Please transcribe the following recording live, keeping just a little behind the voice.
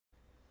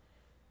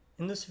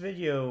In this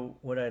video,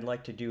 what I'd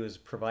like to do is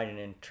provide an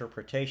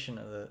interpretation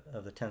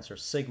of the tensor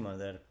sigma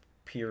that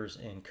appears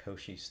in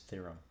Cauchy's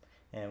theorem.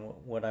 And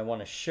what I want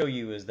to show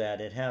you is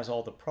that it has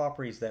all the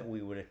properties that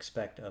we would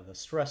expect of a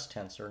stress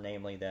tensor,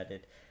 namely that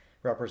it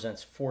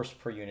represents force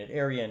per unit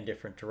area in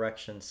different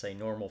directions, say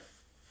normal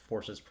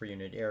forces per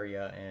unit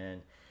area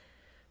and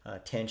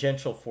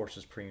tangential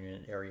forces per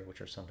unit area, which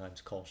are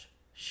sometimes called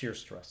shear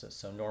stresses,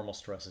 so normal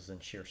stresses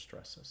and shear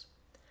stresses.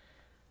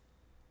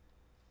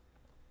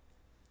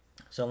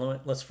 So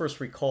let's first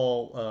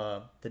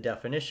recall the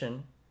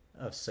definition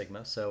of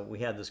sigma. So we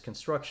had this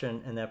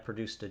construction, and that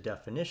produced a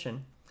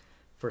definition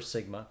for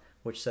sigma,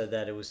 which said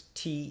that it was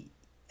T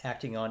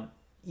acting on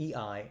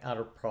EI,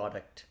 outer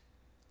product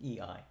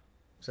EI.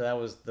 So that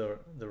was the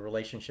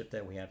relationship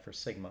that we had for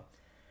sigma.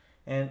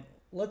 And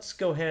let's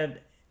go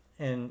ahead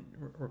and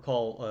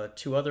recall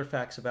two other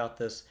facts about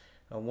this.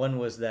 One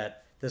was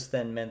that this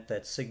then meant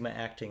that sigma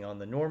acting on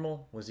the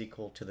normal was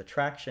equal to the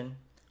traction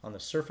on the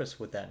surface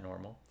with that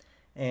normal,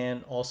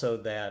 and also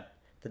that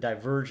the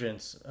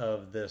divergence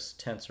of this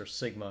tensor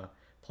sigma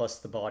plus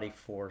the body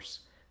force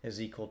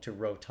is equal to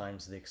rho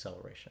times the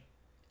acceleration.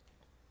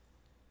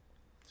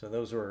 So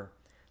those were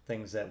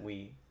things that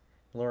we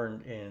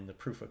learned in the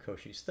proof of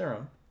Cauchy's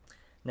theorem.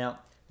 Now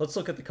let's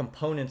look at the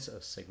components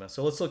of sigma.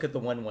 So let's look at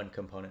the 1,1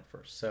 component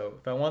first. So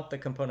if I want the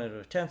component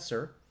of a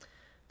tensor,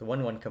 the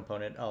 1,1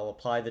 component, I'll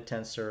apply the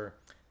tensor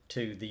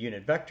to the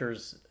unit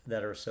vectors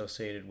that are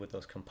associated with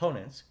those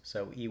components,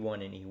 so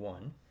E1 and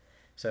E1.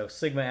 So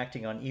sigma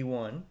acting on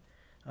E1,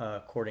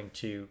 according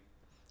to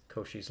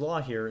Cauchy's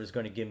law here, is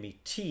going to give me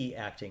T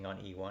acting on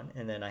E1,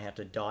 and then I have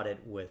to dot it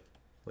with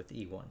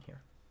E1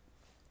 here.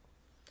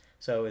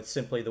 So it's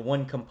simply the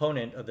one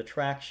component of the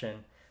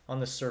traction on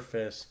the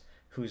surface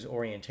whose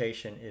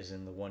orientation is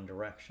in the one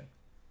direction.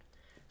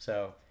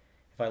 So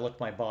if I look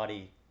my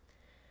body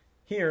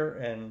here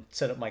and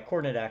set up my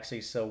coordinate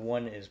axes, so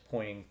one is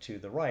pointing to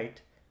the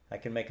right, I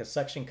can make a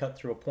section cut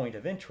through a point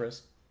of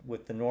interest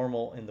with the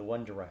normal in the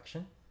one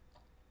direction.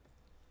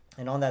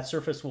 And on that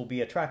surface will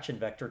be a traction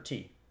vector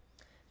T,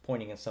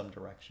 pointing in some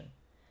direction.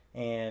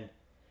 And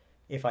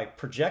if I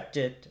project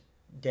it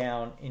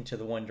down into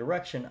the one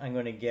direction, I'm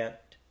going to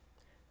get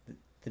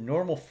the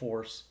normal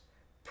force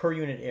per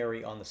unit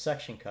area on the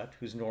section cut,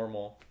 whose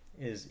normal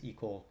is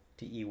equal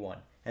to E1.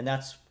 And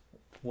that's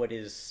what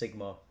is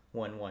sigma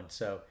 1,1.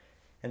 So,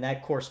 and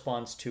that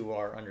corresponds to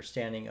our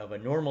understanding of a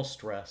normal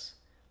stress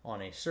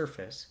on a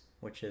surface,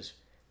 which is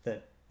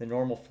the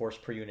normal force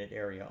per unit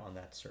area on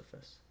that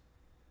surface.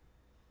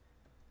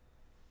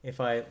 If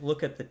I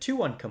look at the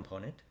 2,1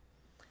 component,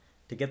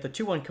 to get the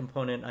 2,1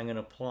 component, I'm going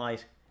to apply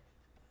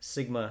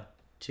sigma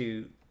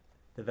to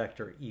the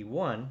vector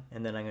E1,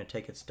 and then I'm going to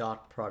take its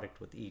dot product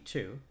with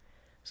E2.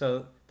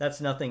 So that's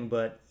nothing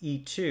but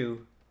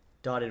E2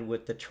 dotted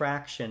with the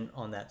traction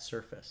on that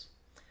surface.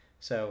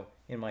 So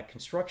in my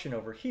construction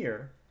over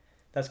here,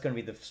 that's going to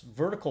be the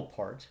vertical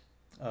part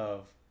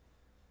of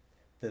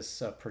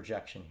this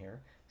projection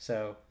here.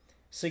 So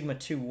sigma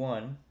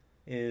 2,1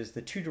 is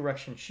the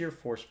two-direction shear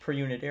force per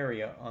unit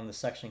area on the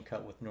section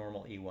cut with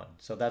normal E1.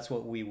 So that's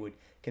what we would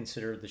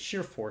consider the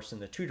shear force in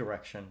the two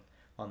direction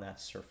on that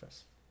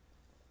surface.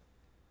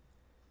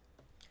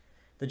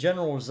 The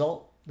general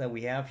result that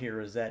we have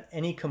here is that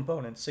any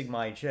component, sigma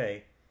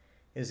ij,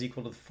 is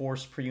equal to the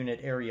force per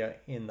unit area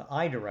in the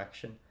I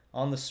direction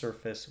on the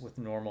surface with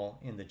normal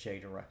in the j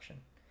direction.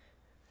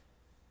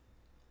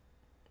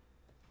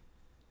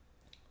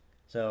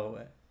 So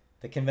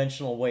the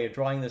conventional way of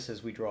drawing this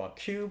is we draw a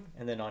cube,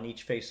 and then on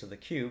each face of the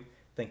cube,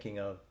 thinking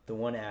of the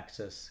one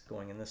axis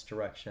going in this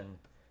direction,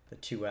 the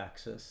two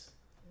axis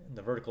in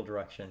the vertical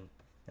direction,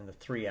 and the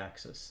three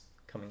axis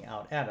coming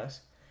out at us.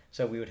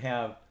 So we would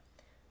have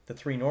the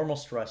three normal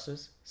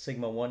stresses,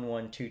 sigma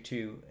 1,1,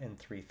 2,2, and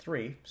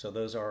 3,3. So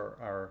those are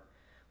our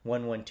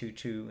 1,1,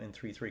 2,2, and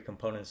 3,3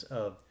 components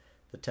of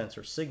the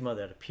tensor sigma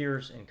that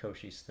appears in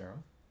Cauchy's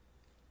theorem.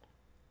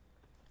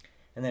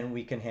 And then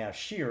we can have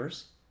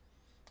shears.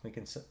 We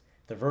can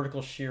the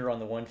vertical shear on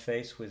the one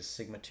face was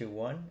sigma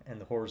 2,1, and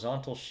the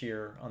horizontal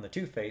shear on the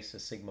two face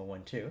is sigma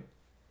 1,2.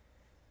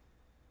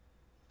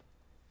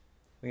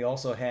 We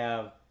also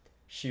have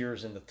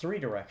shears in the three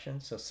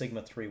directions, so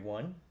sigma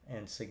 3,1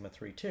 and sigma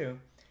 3,2.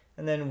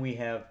 And then we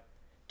have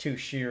two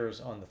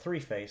shears on the three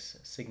face,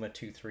 sigma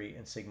 2,3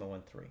 and sigma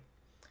 1,3.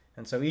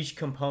 And so each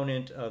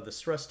component of the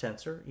stress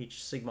tensor,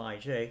 each sigma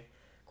ij,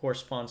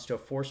 corresponds to a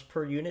force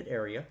per unit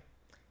area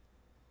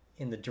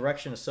in the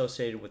direction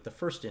associated with the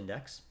first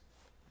index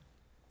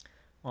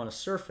on a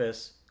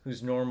surface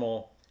whose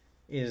normal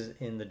is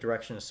in the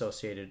direction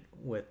associated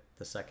with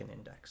the second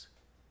index.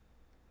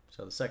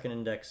 So the second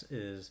index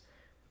is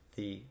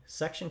the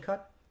section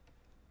cut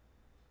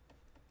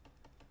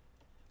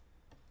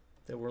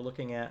that we're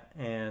looking at,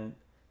 and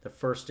the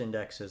first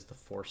index is the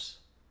force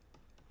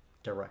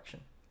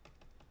direction.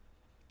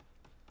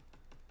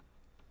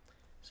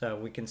 So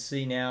we can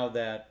see now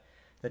that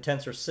the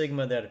tensor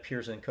sigma that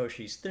appears in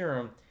Cauchy's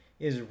theorem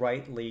is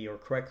rightly or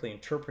correctly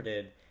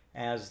interpreted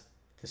as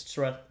the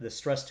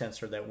stress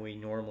tensor that we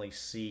normally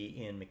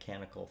see in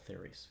mechanical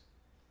theories.